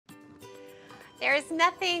There's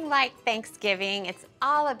nothing like Thanksgiving. It's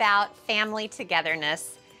all about family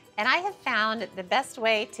togetherness. And I have found the best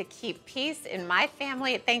way to keep peace in my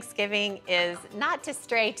family at Thanksgiving is not to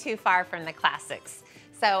stray too far from the classics.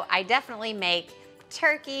 So I definitely make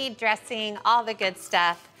turkey, dressing, all the good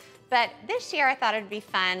stuff. But this year I thought it'd be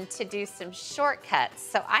fun to do some shortcuts.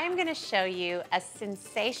 So I am gonna show you a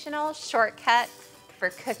sensational shortcut for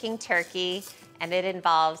cooking turkey, and it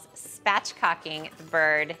involves spatchcocking the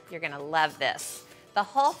bird. You're gonna love this. The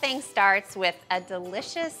whole thing starts with a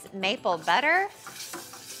delicious maple butter.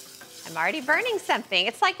 I'm already burning something.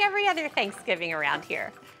 It's like every other Thanksgiving around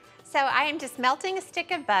here. So I am just melting a stick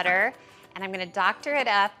of butter, and I'm gonna doctor it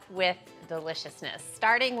up with deliciousness,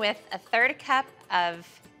 starting with a 1/3 cup of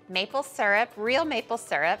maple syrup, real maple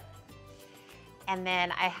syrup. And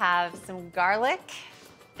then I have some garlic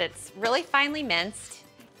that's really finely minced,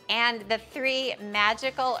 and the 3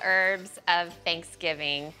 magical herbs of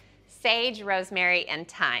Thanksgiving: sage, rosemary, and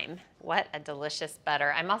thyme. What a delicious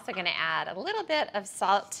butter. I'm also gonna add a little bit of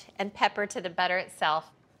salt and pepper to the butter itself.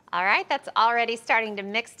 All right, that's already starting to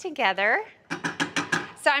mix together.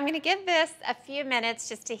 So I'm gonna give this a few minutes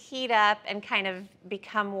just to heat up and kind of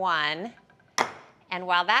become one. And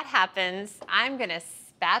while that happens, I'm gonna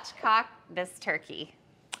spatchcock this turkey.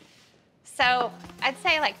 So I'd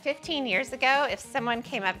say like 15 years ago, if someone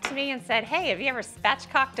came up to me and said, "Hey, have you ever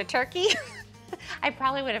spatchcocked a turkey?" I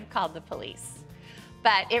probably would have called the police.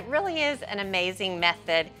 But it really is an amazing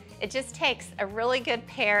method. It just takes a really good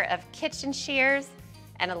pair of kitchen shears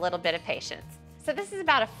and a little bit of patience. So this is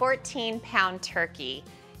about a 14-pound turkey,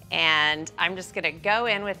 and I'm just gonna go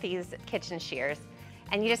in with these kitchen shears.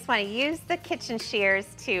 And you just wanna use the kitchen shears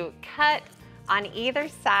to cut on either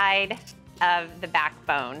side of the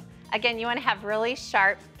backbone. Again, you wanna have really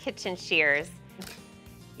sharp kitchen shears.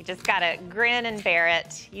 You just gotta grin and bear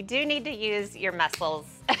it. You do need to use your muscles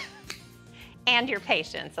and your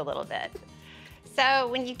patience a little bit. So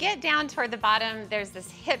when you get down toward the bottom, there's this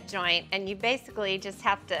hip joint, and you basically just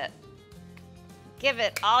have to give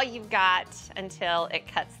it all you've got until it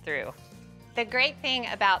cuts through. The great thing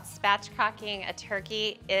about spatchcocking a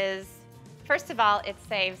turkey is, first of all, it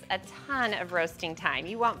saves a ton of roasting time.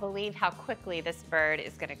 You won't believe how quickly this bird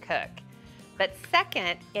is gonna cook. But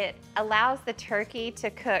second, it allows the turkey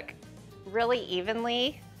to cook really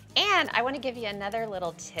evenly. And I wanna give you another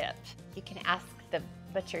little tip. You can ask the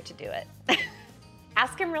butcher to do it.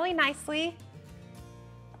 Ask him really nicely.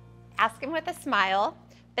 Ask him with a smile.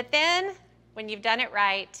 But then, when you've done it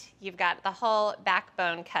right, you've got the whole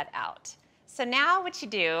backbone cut out. So now what you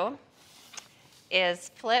do is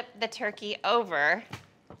flip the turkey over,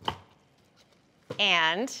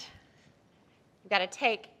 and you've got to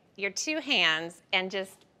take your 2 hands and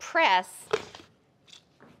just press,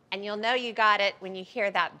 and you'll know you got it when you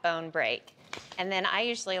hear that bone break. And then I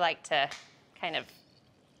usually like to kind of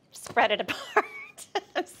spread it apart.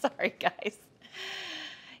 I'm sorry, guys.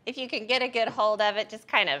 If you can get a good hold of it, just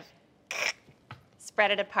kind of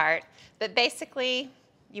spread it apart. But basically,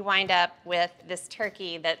 you wind up with this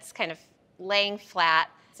turkey that's kind of laying flat,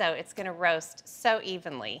 so it's gonna roast so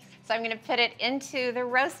evenly. So I'm gonna put it into the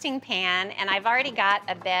roasting pan, and I've already got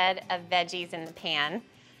a bed of veggies in the pan: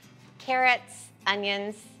 carrots,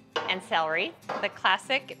 onions, and celery, the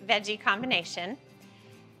classic veggie combination.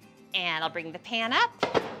 And I'll bring the pan up.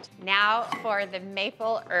 Now for the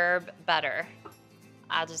maple herb butter.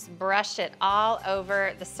 I'll just brush it all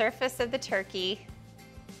over the surface of the turkey.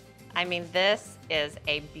 I mean, this is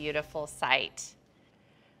a beautiful sight.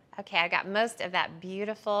 Okay, I got most of that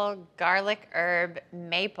beautiful garlic herb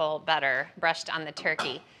maple butter brushed on the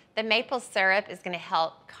turkey. The maple syrup is gonna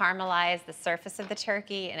help caramelize the surface of the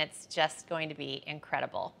turkey, and it's just going to be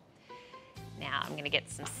incredible. Now I'm gonna get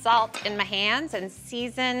some salt in my hands and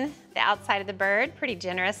season the outside of the bird pretty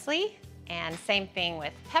generously. And same thing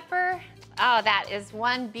with pepper. Oh, that is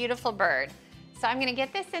one beautiful bird. So I'm gonna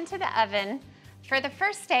get this into the oven. For the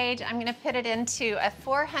first stage, I'm gonna put it into a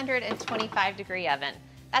 425-degree oven.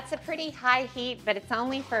 That's a pretty high heat, but it's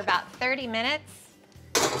only for about 30 minutes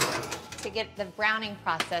to get the browning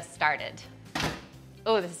process started.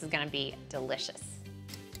 Oh, this is gonna be delicious.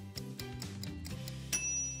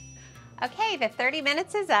 Okay, the 30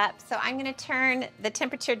 minutes is up, so I'm gonna turn the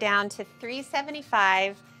temperature down to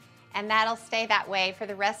 375, and that'll stay that way for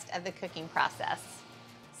the rest of the cooking process.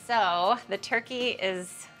 So the turkey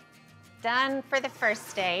is done for the first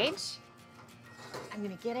stage. I'm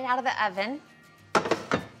gonna get it out of the oven,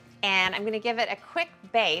 and I'm gonna give it a quick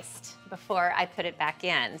baste before I put it back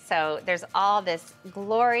in. So there's all this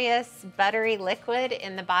glorious buttery liquid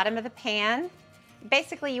in the bottom of the pan.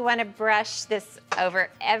 Basically, you wanna brush this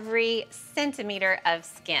over every centimeter of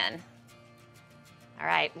skin. All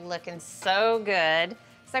right, looking so good.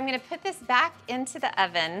 So I'm gonna put this back into the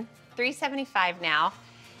oven, 375 now,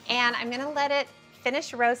 and I'm gonna let it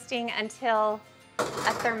finish roasting until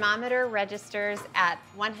a thermometer registers at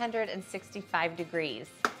 165 degrees.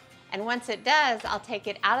 And once it does, I'll take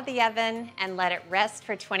it out of the oven and let it rest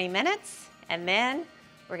for 20 minutes, and then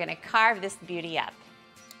we're gonna carve this beauty up.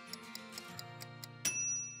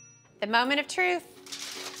 The moment of truth.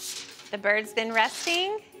 The bird's been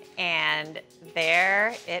resting, and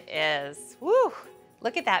there it is. Woo!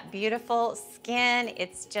 Look at that beautiful skin.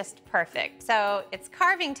 It's just perfect. So it's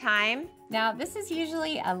carving time. Now, this is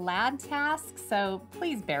usually a lad task, so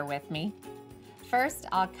please bear with me. First,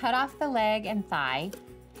 I'll cut off the leg and thigh,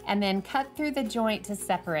 and then cut through the joint to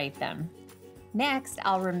separate them. Next,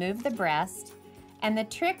 I'll remove the breast, and the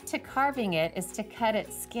trick to carving it is to cut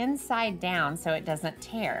it skin side down so it doesn't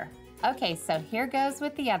tear. Okay, so here goes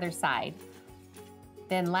with the other side.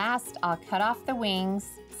 Then last, I'll cut off the wings,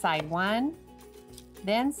 side one,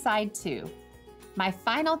 then side two. My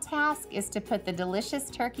final task is to put the delicious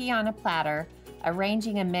turkey on a platter,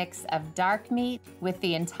 arranging a mix of dark meat with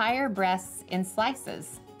the entire breasts in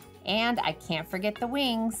slices. And I can't forget the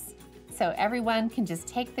wings, so everyone can just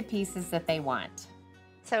take the pieces that they want.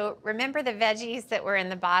 So remember the veggies that were in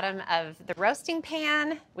the bottom of the roasting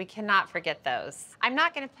pan? We cannot forget those. I'm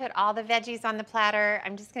not gonna put all the veggies on the platter.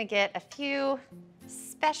 I'm just gonna get a few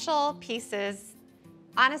special pieces.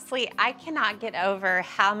 Honestly, I cannot get over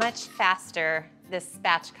how much faster this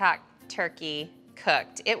spatchcock turkey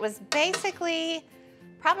cooked. It was basically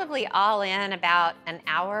probably all in about an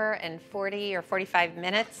hour and 40 or 45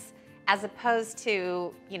 minutes, as opposed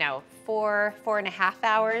to, you know, 4.5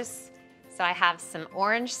 hours. So I have some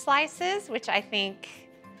orange slices, which I think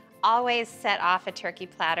always set off a turkey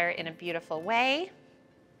platter in a beautiful way.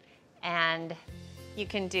 And you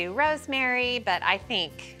can do rosemary, but I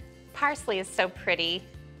think parsley is so pretty.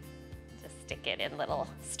 Just stick it in little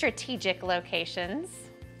strategic locations.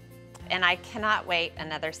 And I cannot wait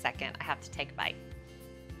another second. I have to take a bite.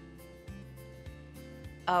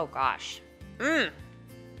 Oh gosh.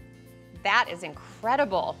 That is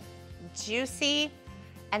incredible. Juicy,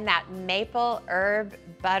 and that maple herb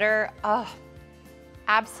butter, oh,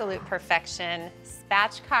 absolute perfection.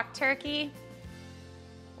 Spatchcock turkey.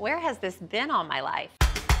 Where has this been all my life?